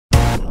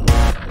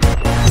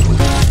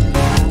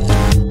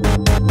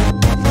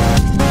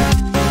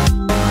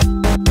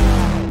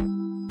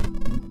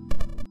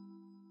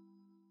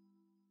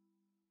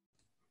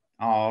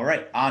All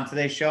right. On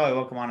today's show, I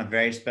welcome on a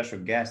very special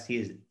guest.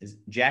 He is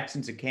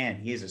Jackson Zancan.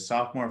 He is a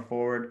sophomore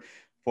forward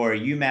for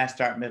UMASS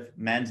Dartmouth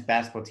men's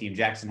basketball team.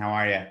 Jackson, how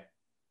are you?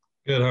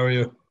 Good. How are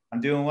you?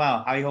 I'm doing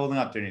well. How are you holding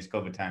up during these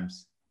COVID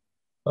times?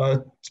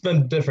 It's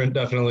been different,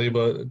 definitely,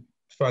 but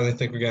finally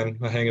think we're getting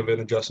a hang of it,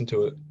 adjusting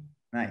to it.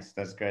 Nice.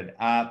 That's good.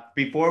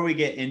 Before we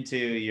get into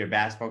your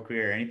basketball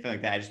career or anything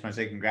like that, I just want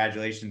to say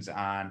congratulations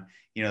on,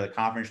 the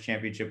conference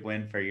championship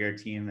win for your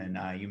team and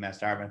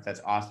UMass Dartmouth.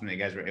 That's awesome that you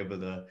guys were able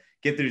to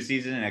get through the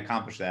season and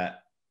accomplish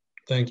that.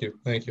 Thank you.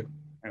 Thank you.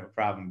 No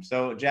problem.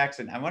 So,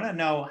 Jackson, I want to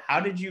know, how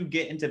did you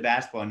get into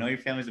basketball? I know your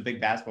family's a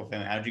big basketball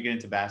family. How did you get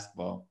into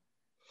basketball?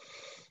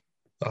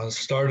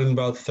 Started in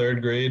about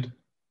third grade.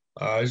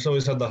 I just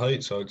always had the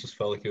height, so it just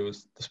felt like it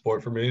was the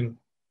sport for me, and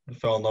I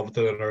fell in love with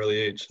it at an early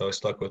age, so I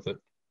stuck with it.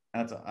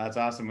 That's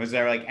awesome. Was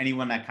there like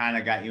anyone that kind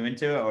of got you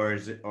into it, or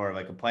is it, or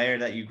like a player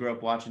that you grew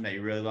up watching that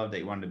you really loved that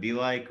you wanted to be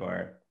like,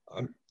 or?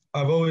 I'm,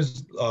 I've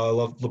always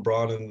loved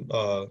LeBron and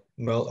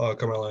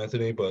Carmelo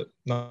Anthony, but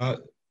not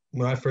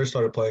when I first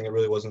started playing. It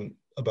really wasn't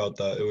about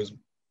that. It was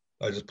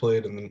I just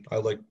played, and then I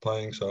liked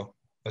playing, so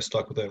I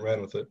stuck with it and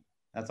ran with it.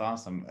 That's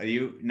awesome. Are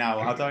you now?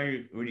 How tall are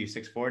you? What are you,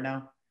 6'4"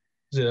 now?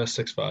 Yeah,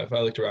 6'5". I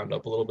like to round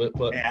up a little bit,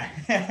 but Yeah.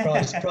 probably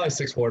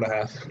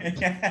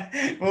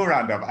 6'4.5". We'll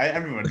round up.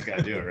 Everyone's got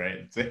to do it, right?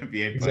 It's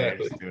NBA players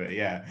Exactly. do it.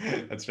 Yeah,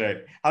 that's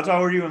right. How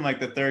tall were you in like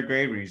the third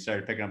grade when you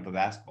started picking up the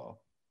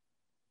basketball?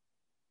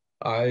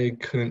 I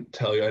couldn't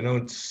tell you. I know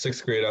in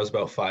sixth grade I was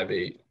about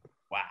 5'8".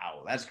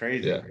 Wow, that's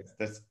crazy. Yeah.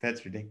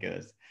 That's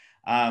ridiculous.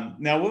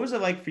 Now, what was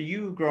it like for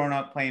you growing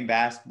up playing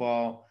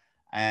basketball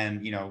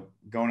and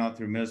going out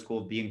through middle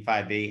school being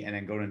 5'8" and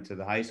then going into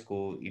the high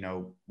school?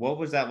 What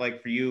was that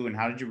like for you, and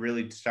how did you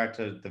really start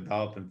to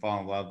develop and fall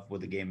in love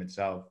with the game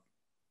itself?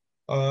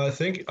 I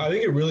think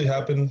it really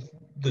happened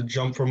the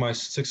jump from my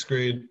sixth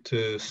grade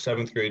to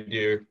seventh grade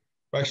year.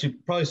 Actually,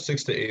 probably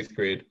sixth to eighth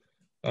grade.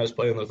 I was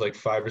playing with like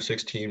five or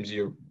six teams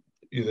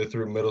either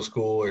through middle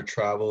school or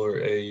travel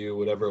or AU,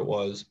 whatever it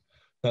was.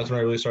 That's when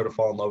I really started to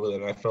fall in love with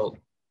it. And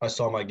I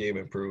saw my game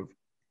improve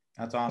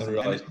That's and awesome.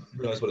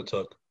 realized what it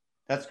took.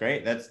 That's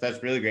great.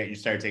 That's really great. You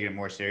started taking it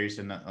more serious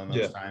in those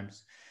Yeah.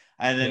 times.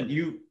 And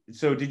Yeah. then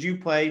so did you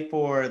play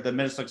for the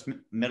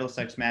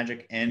Middlesex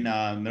Magic in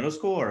middle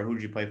school, or who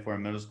did you play for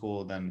in middle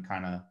school? Then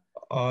kind of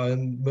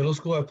In middle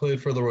school, I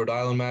played for the Rhode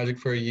Island Magic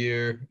for a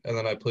year, and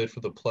then I played for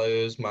the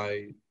Players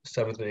my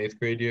seventh and eighth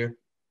grade year.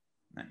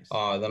 nice.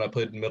 Then I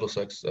played in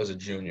Middlesex as a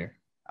junior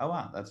Oh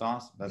wow, that's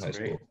awesome. in That's high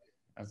great. school.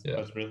 That's Yeah.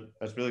 that's really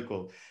that's really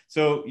cool.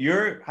 So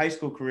your high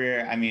school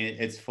career, I mean,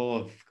 it's full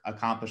of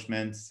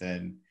accomplishments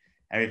and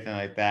everything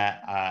like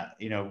that.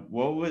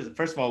 What was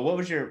first of all, what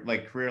was your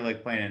like career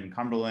like playing in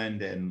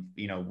Cumberland and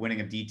winning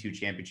a D2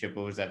 championship?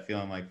 What was that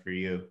feeling like for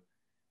you?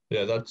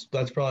 Yeah, that's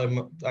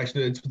probably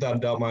actually it's without a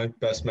doubt my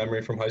best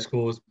memory from high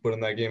school was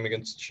winning that game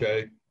against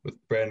Shea with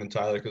Brandon and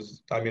Tyler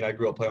because I mean I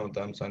grew up playing with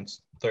them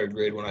since third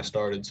grade when I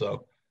started,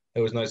 so it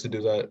was nice to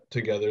do that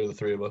together, the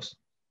three of us.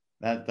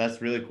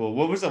 That's really cool.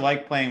 What was it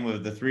like playing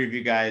with the three of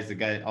you guys?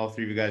 All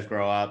three of you guys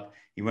grow up.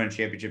 You win a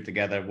championship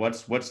together.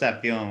 What's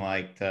that feeling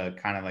like to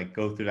kind of like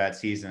go through that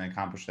season and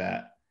accomplish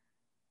that?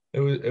 It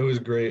was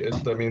great.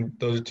 I mean,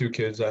 those are two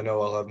kids I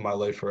know I'll have in my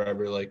life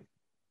forever. Like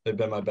they've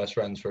been my best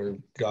friends for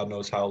God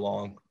knows how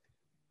long.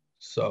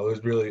 So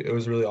it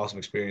was really awesome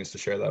experience to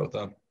share that with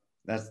them.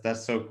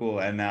 That's so cool.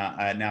 And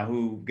now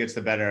who gets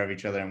the better of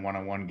each other in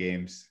one-on-one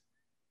games?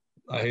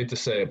 I hate to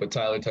say it, but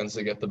Tyler tends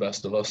to get the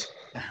best of us.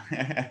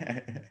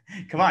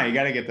 Come on, you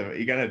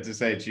gotta just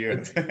say it's you.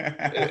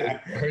 It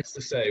hurts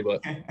to say,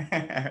 but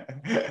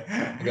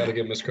I got to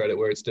give him his credit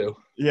where it's due.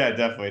 Yeah,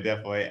 definitely,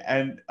 definitely.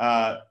 And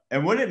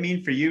what did it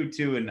mean for you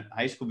too in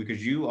high school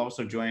because you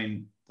also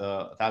joined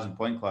the 1,000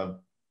 Point Club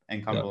in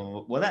Yeah.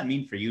 Cumberland. What did that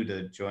mean for you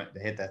to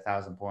hit that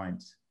 1,000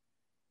 points?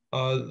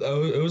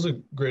 It was a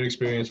great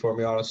experience for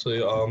me,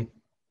 honestly.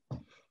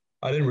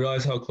 I didn't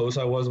realize how close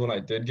I was when I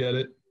did get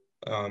it.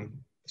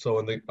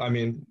 So I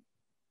mean,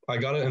 I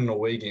got it in an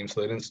away game,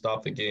 so they didn't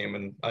stop the game,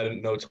 and I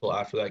didn't know till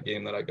after that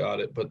game that I got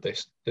it, but they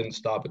didn't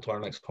stop it till our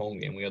next home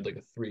game. We had like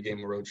a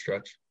 3-game road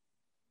stretch,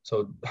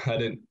 so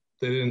they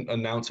didn't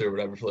announce it or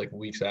whatever for like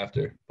weeks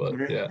after.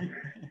 But yeah, but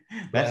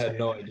I That's had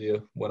no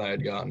idea when I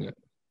had gotten it.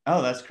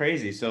 Oh, that's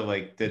crazy. So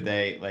like did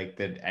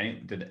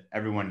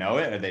everyone know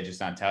it or they just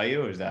not tell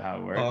you or is that how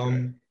it worked or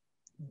Um,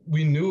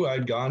 we knew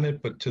I'd gotten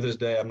it, but to this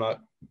day, I'm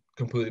not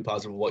completely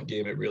positive what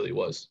game it really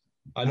was.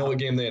 I know oh. what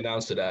game they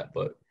announced it at,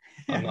 but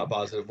I'm not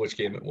positive which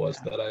game it was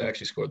that I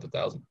actually scored the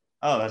 1,000.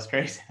 Oh, that's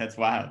crazy. That's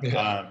wild.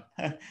 Yeah,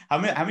 How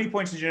many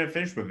points did you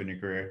finish with in your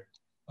career?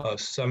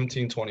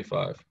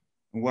 1725,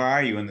 Where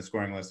are you in the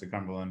scoring list of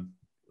Cumberland?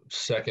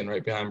 second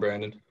right behind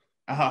Brandon.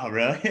 Oh,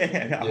 really? Oh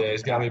Yeah, my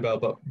he's got me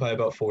God. by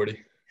about 40.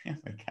 Oh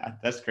my God.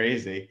 That's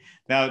crazy.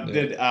 Now, Yeah.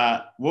 did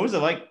what was it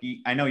like?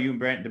 I know you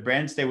and did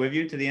Brand stay with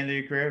you to the end of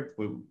your career?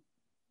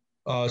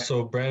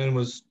 So Brandon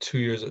was 2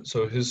 years.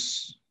 So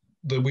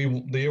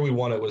the year we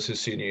won it was his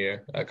senior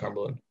year at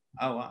Cumberland,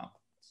 Oh, wow.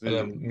 and So,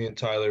 then me and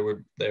Tyler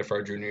were there for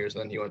our junior years.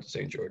 And then he went to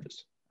St.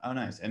 George's. oh,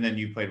 nice. And then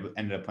you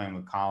ended up playing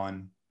with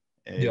Colin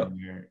Yep.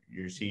 in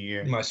your senior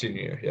year? My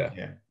senior year, yeah.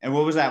 Yeah. And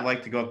what was that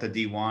like to go up to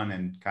D1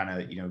 and kind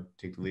of,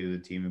 take the lead of the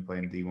team and play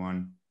in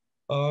D1?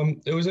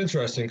 It was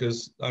interesting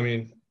because I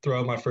mean,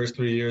 throughout my first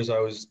 3 years, I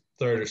was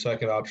third or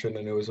second option,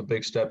 and it was a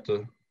big step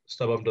to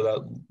step up to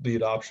that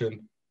lead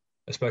option,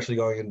 especially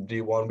going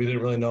into D1. We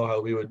didn't really know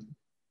how we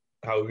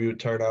would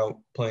turn out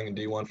playing in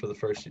D1 for the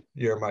first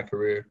year of my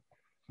career,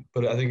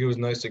 but I think it was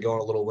nice to go on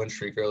a little win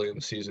streak early in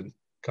the season.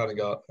 Kind of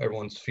got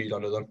everyone's feet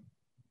under them.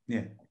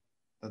 Yeah.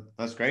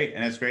 That's great.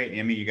 And it's great.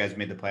 I mean, you guys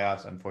made the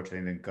playoffs. Unfortunately,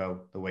 it didn't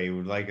go the way you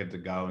would like it to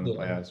go in the Yeah,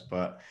 playoffs,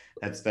 but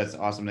that's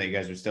awesome that you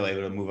guys are still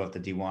able to move up to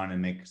D1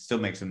 and make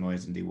some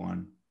noise in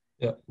D1.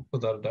 yeah,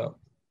 without a doubt.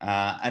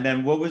 And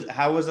then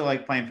how was it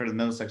like playing for the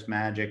Middlesex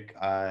Magic,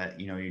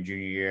 your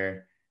junior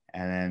year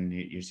and then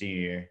your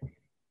senior year?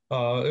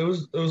 It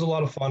was a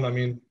lot of fun. I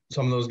mean,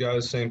 some of those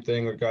guys, same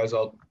thing, are guys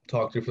I'll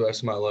talk to for the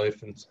rest of my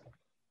life. And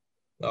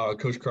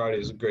Coach Crowdy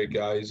is a great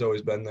guy. He's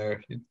always been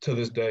there. To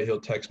this day,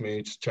 he'll text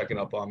me, just checking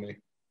up on me.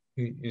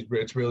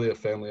 It's really a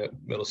family at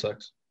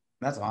Middlesex.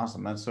 That's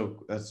awesome.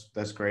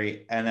 That's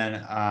great. And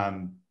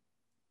then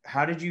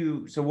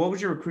so what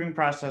was your recruiting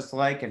process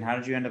like and how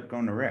did you end up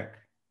going to Rick?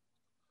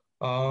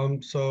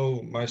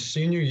 So my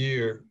senior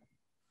year,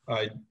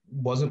 I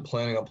wasn't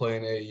planning on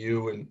playing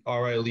AAU, and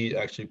RI Elite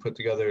actually put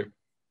together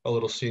a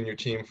little senior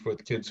team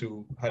with kids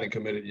who hadn't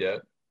committed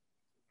yet.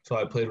 So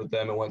I played with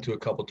them and went to a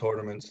couple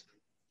tournaments.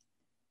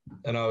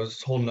 And I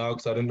was holding out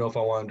because I didn't know if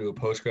I wanted to do a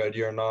post grad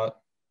year or not,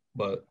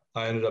 but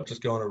I ended up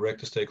just going to Rick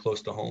to stay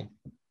close to home.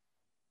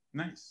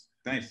 Nice,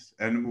 nice.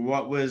 And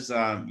what was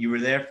you were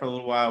there for a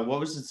little while? What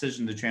was the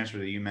decision to transfer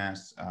to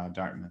UMass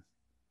Dartmouth?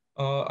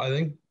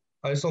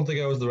 I just don't think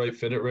I was the right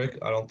fit at Rick.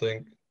 I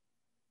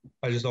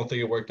just don't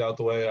think it worked out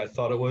the way I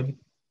thought it would.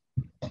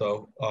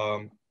 So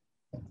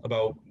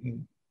about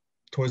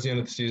towards the end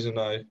of the season,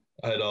 I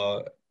had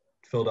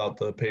filled out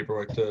the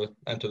paperwork to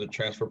enter the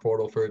transfer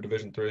portal for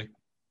Division III,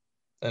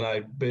 and I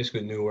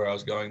basically knew where I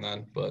was going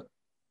then. But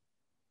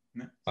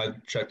Nice. I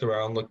checked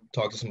around,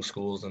 talked to some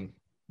schools, and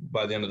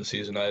by the end of the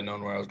season, I had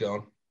known where I was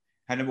going.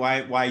 And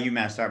why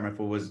UMass Dartmouth?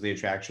 What was the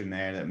attraction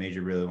there that made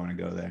you really want to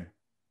go there?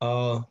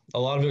 A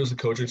lot of it was the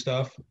coaching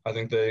staff. I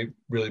think they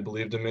really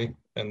believed in me,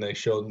 and they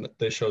showed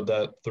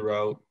that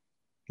throughout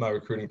my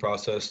recruiting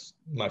process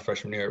my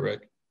freshman year at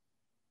Rick.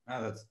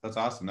 Oh, that's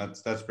awesome.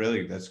 That's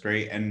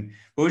great. And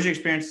what was your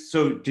experience?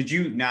 So did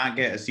you not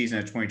get a season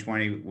of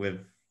 2020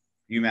 with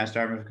UMass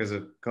Dartmouth because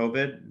of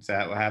COVID? Is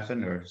that what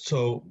happened? Or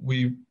So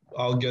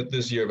I'll get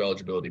this year of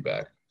eligibility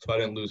back. So I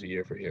didn't lose a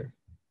year for here.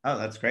 oh,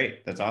 that's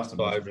great. That's awesome.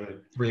 So I That's have really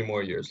 3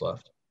 more years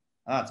left.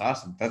 oh, that's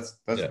awesome. That's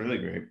Yeah. really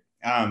great.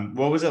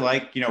 What was it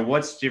like?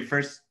 What's your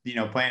first,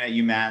 playing at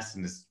UMass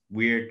in this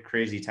weird,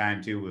 crazy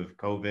time too with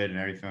COVID and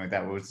everything like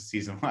that? What was the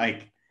season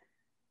like?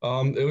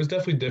 It was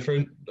definitely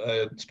different,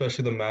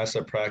 especially the mass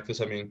at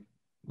practice. I mean,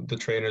 the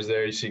trainers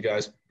there, you see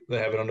guys, they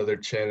have it under their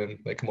chin and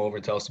they come over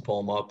and tell us to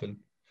pull them up. And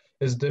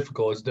it's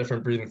difficult. It's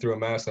different breathing through a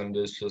mask than it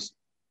is just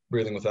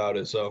breathing without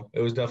it. So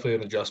it was definitely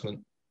an adjustment.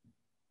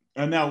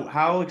 And now,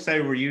 how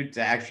excited were you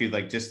to actually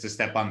just to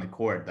step on the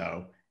court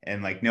though,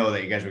 and know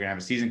that you guys were gonna have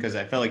a season? Because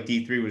I felt like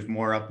D3 was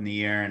more up in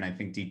the air, and I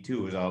think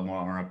D2 was all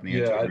more up in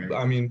the air Yeah, too.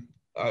 Right? I mean,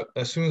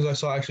 as soon as I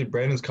saw actually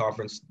Brandon's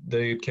conference,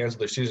 they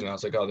canceled their season. I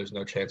was like, oh, there's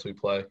no chance we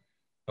play.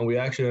 And we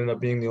actually ended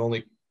up being the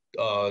only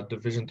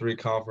Division III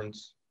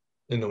conference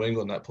in New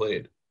England that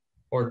played,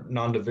 or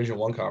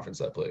non-Division I conference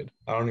that played.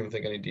 I don't even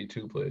think any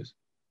D2 plays.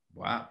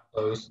 Wow.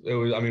 It was.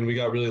 I mean, we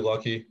got really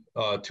lucky.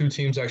 2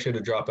 teams actually had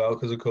to drop out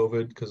because of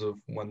COVID, because of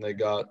when they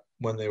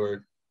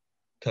were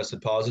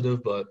tested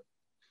positive. But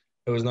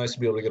it was nice to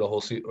be able to get a whole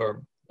season,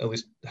 or at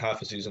least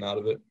half a season out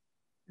of it.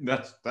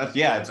 That's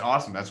yeah, it's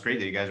awesome. That's great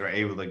that you guys were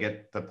able to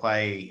get to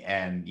play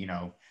and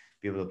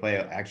be able to play,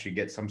 actually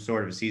get some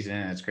sort of a season.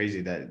 And it's crazy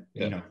that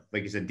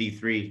like you said,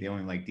 D3, the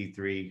only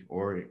D3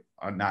 or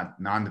not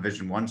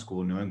non-Division I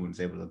school in New England is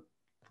able to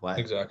play.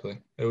 Exactly.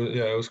 It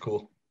was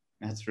cool.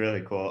 That's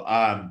really cool.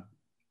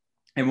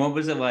 And what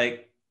was it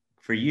like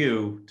for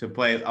you to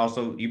play?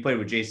 Also, you played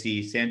with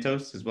JC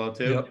Santos as well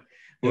too. Yep.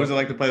 What was it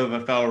like to play with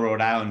a fellow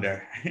Rhode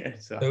Islander?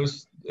 So. It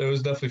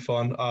was definitely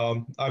fun.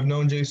 I've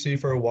known JC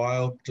for a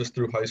while, just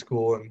through high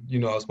school,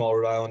 and how small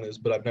Rhode Island is,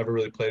 but I've never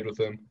really played with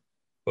him.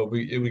 But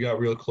we got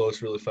real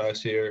close really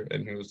fast here,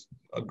 and he was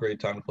a great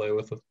time to play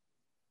with.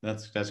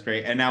 That's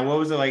great. And now, what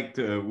was it like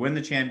to win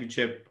the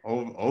championship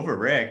over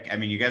Rick? I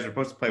mean, you guys were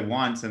supposed to play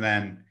once, and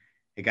then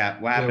it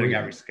got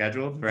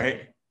rescheduled,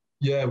 right?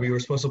 Yeah, we were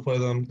supposed to play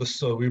them.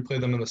 So we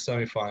played them in the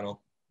semifinal,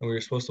 and we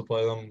were supposed to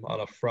play them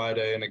on a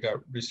Friday, and it got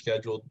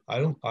rescheduled.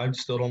 I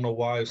still don't know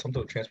why. It was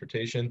something with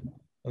transportation,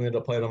 and they ended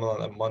up playing them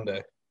on Monday.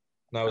 And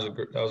that was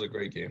a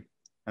great game.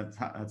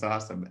 That's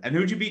awesome. And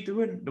who'd you beat to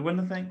win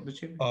the thing?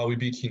 We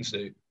beat Keene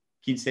State.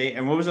 Keene State.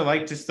 And what was it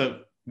like just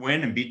to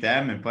win and beat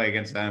them and play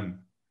against them?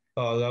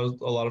 That was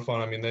a lot of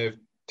fun. I mean, they have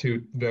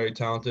 2 very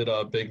talented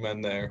big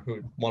men there.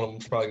 Who one of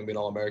them's probably gonna be an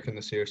All-American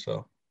this year.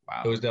 So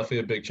wow. It was definitely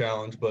a big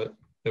challenge, but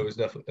it was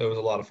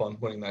a lot of fun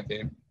winning that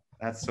game.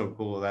 That's so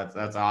cool.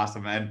 That's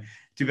awesome. And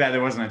too bad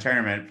there wasn't a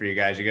tournament for you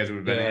guys. You guys would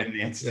have been Yeah. in the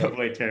Yep.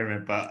 NCAA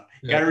tournament, but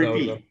got to Yep. That would have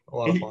been repeat. a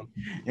lot of fun.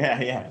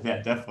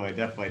 Yeah,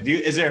 definitely.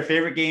 Is there a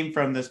favorite game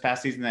from this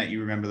past season that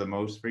you remember the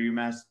most for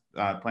UMass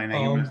playing at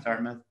UMass Um,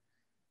 Dartmouth?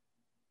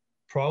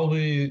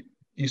 Probably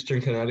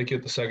Eastern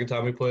Connecticut. The second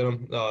time we played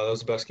them, that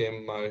was the best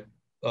game of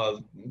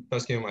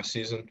my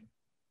season.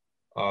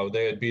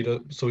 They had beat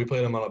us, so we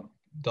played them on a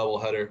double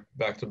header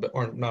back to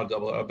or not a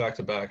double, back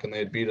to back, and they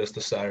had beat us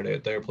the Saturday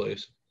at their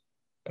place.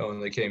 And when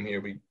they came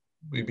here,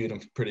 we beat them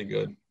pretty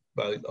good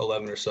by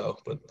 11 or so.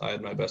 But I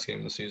had my best game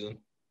of the season.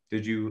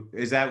 Did you?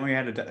 Is that when you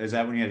had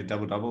a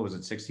double double? Was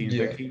it 16 and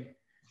Yeah, 15?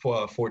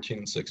 14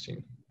 and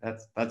 16.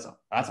 That's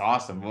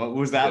awesome. What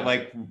was that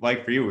Yeah.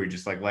 like for you? Were you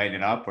just like lighting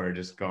it up, or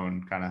just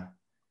going kind of?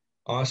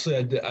 Honestly,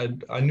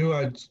 I knew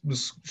I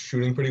was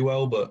shooting pretty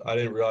well, but I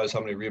didn't realize how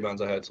many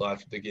rebounds I had till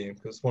after the game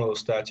because it's one of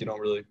those stats you don't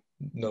really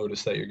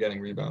notice that you're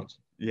getting rebounds.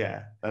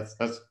 Yeah, that's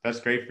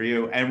great for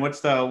you. And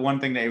what's the one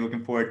thing that you're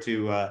looking forward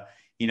to?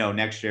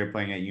 Next year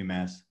playing at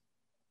UMass.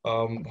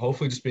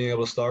 Hopefully just being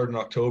able to start in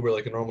October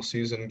like a normal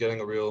season, getting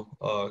real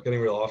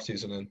off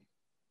season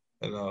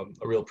and a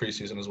real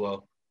preseason as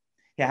well.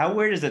 Yeah, how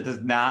weird is it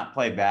to not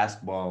play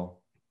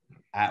basketball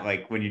at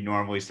like when you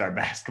normally start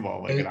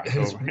basketball like in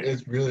October?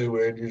 It's really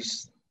weird.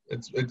 It's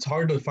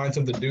hard to find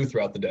something to do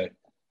throughout the day.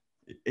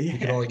 You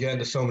can Yeah. only get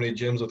into so many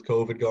gyms with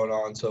COVID going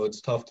on, so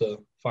it's tough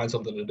to find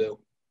something to do.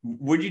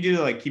 What'd you do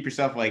to like keep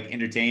yourself like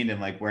entertained and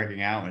like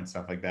working out and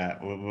stuff like that?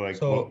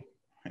 So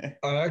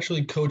I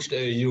actually coached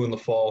AAU in the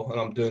fall, and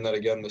I'm doing that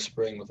again this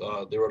spring with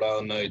the Rhode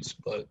Island Knights.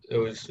 But it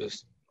was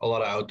just a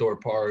lot of outdoor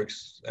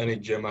parks. Any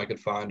gym I could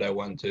find, I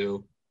went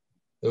to.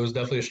 It was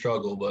definitely a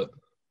struggle, but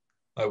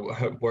I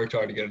worked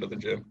hard to get into the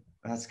gym.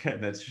 That's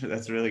good.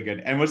 That's really good.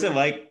 And what's it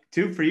like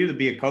too for you to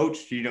be a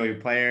coach? You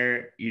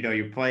player.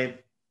 You play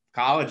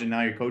college, and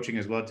now you're coaching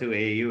as well too,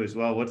 AAU as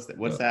well. What's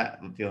Yeah. that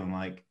feeling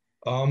like?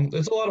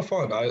 It's a lot of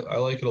fun. I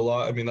like it a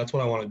lot. I mean, that's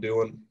what I want to do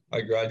when I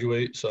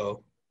graduate.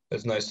 So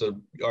it's nice to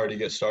already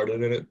get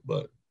started in it,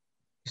 but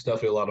it's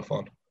definitely a lot of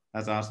fun.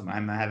 That's awesome.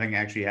 I'm having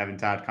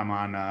Todd come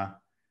on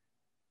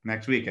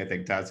next week. I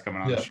think Todd's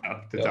coming on the Yeah.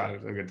 show to Yeah. talk.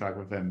 I'm gonna talk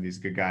with him. He's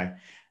a good guy.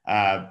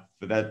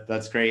 But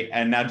that's great.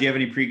 And now, do you have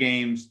any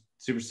pre-games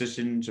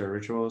superstitions or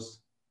rituals?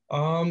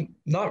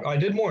 Not. I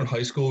did more in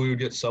high school. We would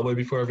get Subway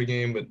before every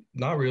game, but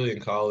not really in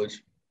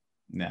college.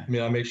 Yeah. I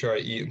mean, I make sure I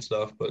eat and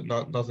stuff, but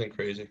nothing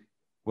crazy.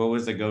 What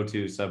was the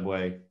go-to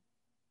Subway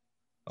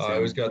I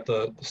always sandwich? got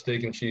the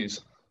steak and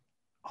cheese.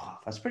 Oh,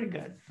 that's pretty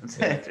good.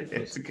 Yeah,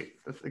 It's a good.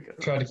 That's a good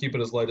try to keep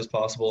it as light as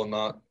possible and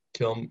not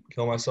kill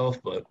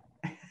myself, but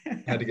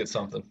one. had to get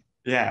something.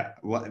 Yeah,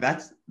 well,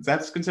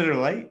 that's considered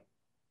light.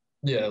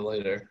 Yeah,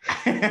 later.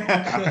 I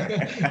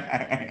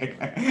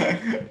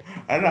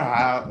don't know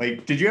how.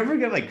 Like, did you ever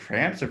get like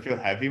cramps or feel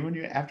heavy when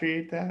you after you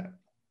ate that?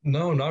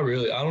 No, not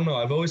really. I don't know.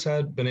 I've always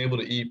been able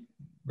to eat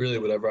really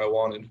whatever I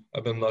wanted.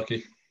 I've been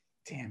lucky.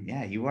 Damn,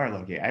 yeah, you are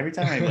lucky. Every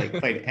time I like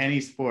played any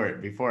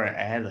sport before I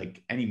had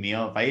like any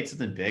meal, if I ate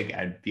something big,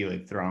 I'd be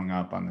like throwing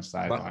up on the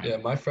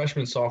sideline. My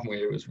freshman sophomore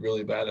year was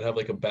really bad. I'd have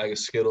like a bag of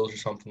Skittles or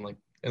something like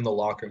in the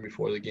locker room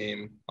before the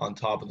game on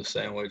top of the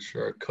sandwich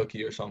or a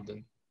cookie or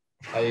something.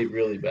 I ate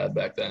really bad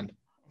back then.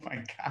 Oh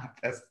my God,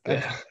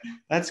 Yeah.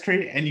 that's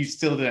crazy. And you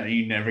still didn't.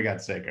 You never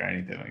got sick or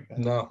anything like that.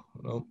 No,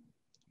 no.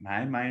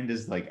 My mind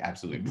is like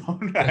absolutely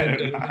blown. I don't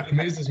It know.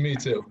 amazes me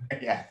too.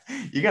 Yeah,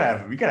 you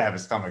gotta have a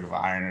stomach of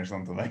iron or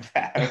something like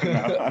that. I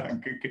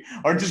don't know.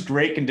 Or just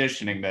great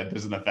conditioning that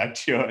doesn't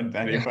affect you in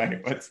any way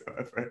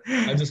whatsoever.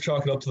 I just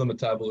chalk it up to the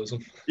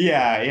metabolism.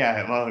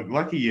 Yeah. Well,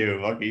 lucky you.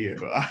 Now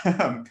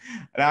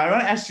I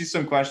want to ask you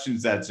some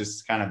questions that's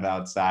just kind of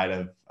outside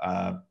of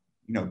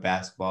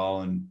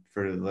basketball, and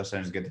for the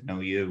listeners to get to know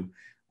you.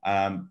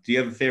 Do you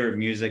have a favorite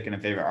music and a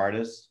favorite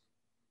artist?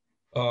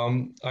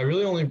 I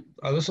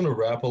listen to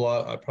rap a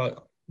lot. I probably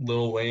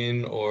Lil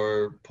Wayne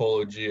or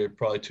Polo G are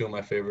probably two of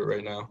my favorite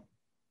right now.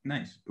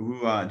 Nice. Who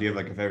do you have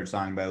like a favorite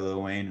song by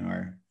Lil Wayne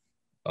or?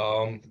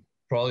 Um,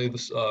 Probably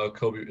this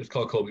Kobe. It's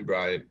called Kobe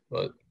Bryant,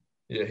 but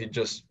yeah, he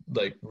just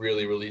like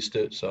really released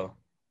it, so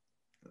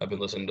I've been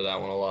listening to that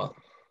one a lot.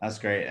 That's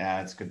great. Yeah,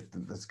 that's good.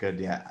 That's good.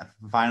 Yeah.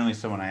 Finally,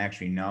 someone I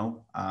actually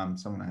know.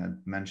 Someone I had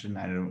mentioned.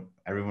 I don't.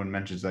 Everyone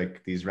mentions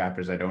like these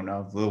rappers I don't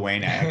know. Lil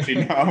Wayne I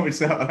actually know.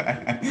 So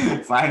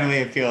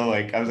finally, I feel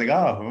like I was like,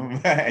 oh,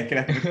 I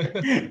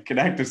can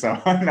connect to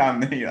someone on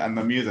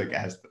the music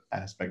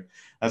aspect.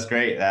 That's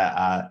great.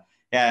 Yeah,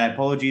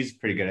 Apology is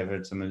pretty good. I've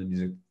heard some of the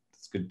music.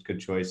 It's good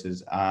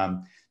choices.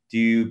 Do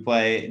you have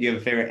a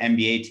favorite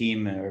NBA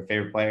team or a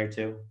favorite player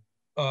too?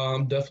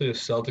 I'm definitely a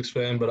Celtics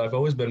fan, but I've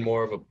always been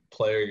more of a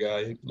player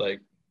guy.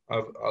 Like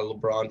I'm a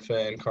LeBron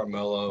fan,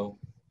 Carmelo.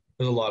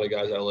 There's a lot of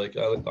guys I like.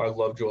 I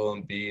love Joel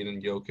Embiid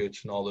and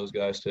Jokic and all those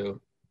guys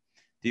too.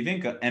 Do you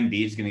think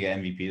Embiid is going to get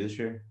MVP this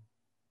year?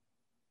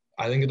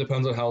 I think it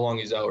depends on how long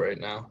he's out right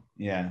now,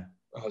 Yeah.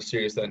 how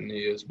serious that knee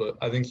is. But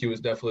I think he was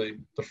definitely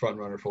the front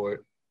runner for it.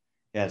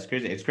 Yeah, it's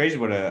crazy. It's crazy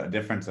what a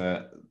difference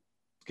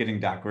getting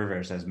Doc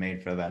Rivers has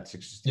made for that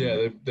 16.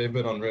 Yeah, they've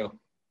been unreal.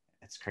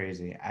 It's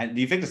crazy. Do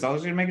you think the Celtics are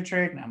going to make a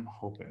trade? I'm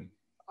hoping.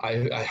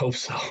 I hope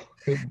so.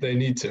 They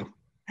need to.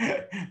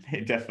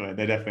 They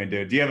definitely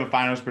do. Do you have a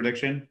finals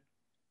prediction?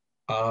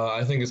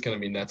 I think it's going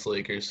to be Nets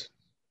Lakers.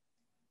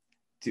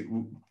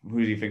 Who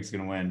do you think is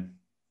going to win?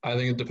 I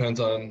think it depends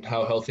on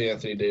how healthy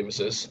Anthony Davis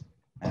is.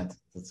 I think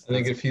That's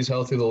if he's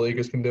healthy, the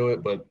Lakers can do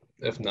it, but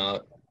if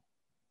not,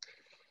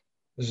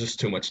 there's just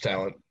too much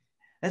talent.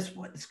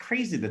 it's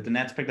crazy that the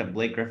Nets picked up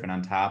Blake Griffin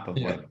on top of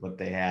Yeah, what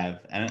they have,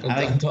 and on,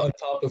 I like. on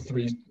top of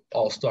three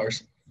All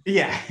Stars.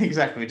 Yeah,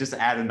 exactly. Just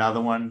add another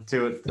one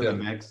to the Yeah,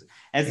 mix.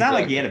 And it's not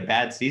like he exactly. had a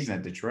bad season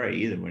at Detroit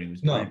either when he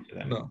was No, playing for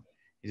them. no,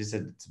 He just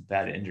had some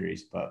bad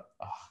injuries, but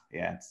oh,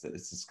 yeah,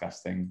 it's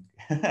disgusting.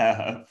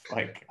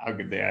 Like how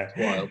good they are. it's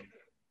wild.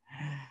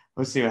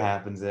 We'll see what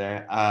happens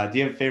there. Do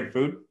you have a favorite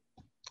food?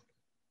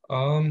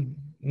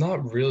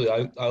 Not really.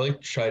 I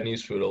like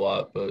Chinese food a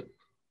lot, but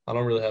I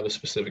don't really have a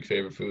specific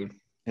favorite food.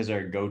 Is there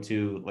a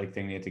go-to like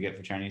thing you have to get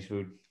for Chinese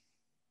food?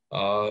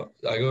 I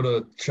go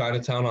to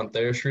Chinatown on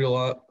Thayer Street a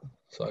lot,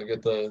 so I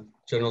get the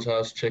General's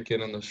House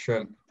chicken and the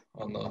shrimp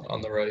on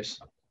the rice.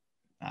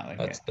 Oh,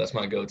 okay. That's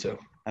my go-to.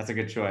 That's a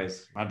good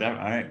choice. All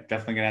right,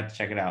 definitely gonna have to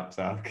check it out.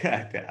 So,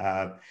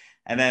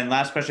 and then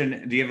last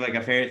question: do you have like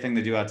a favorite thing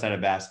to do outside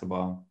of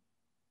basketball?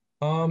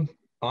 Um,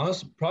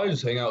 Honestly, probably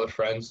just hang out with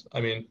friends. I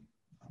mean,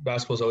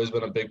 basketball's always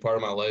been a big part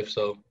of my life,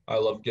 so I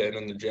love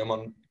getting in the gym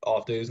on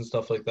off days and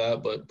stuff like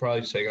that. But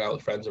probably just hanging out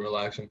with friends and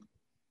relaxing.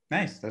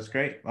 Nice, that's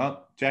great.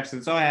 Well, Jackson,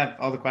 that's all I have.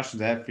 All the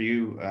questions I have for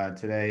you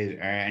today.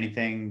 Are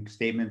anything,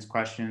 statements,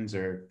 questions,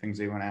 or things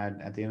that you want to add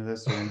at the end of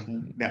this, or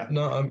anything? No.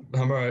 No, I'm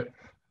all right.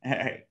 All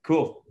right,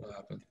 cool. What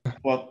happened?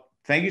 Well,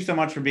 thank you so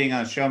much for being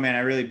on the show, man. I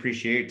really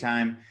appreciate your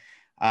time.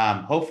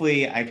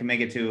 Hopefully, I can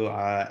make it to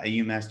a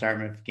UMass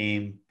Dartmouth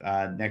game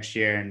next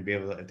year and be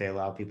able to, if they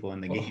allow people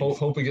in the Well, games.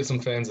 hope we get some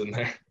fans in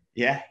there.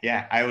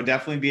 Yeah, I will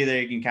definitely be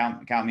there. You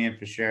can count me in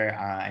for sure.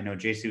 I know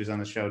JC was on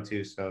the show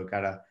too, so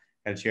gotta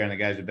cheer on the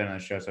guys who've been on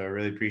the show. So I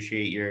really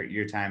appreciate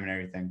your time and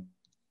everything.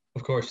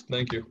 Of course.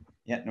 Thank you.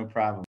 Yeah, no problem.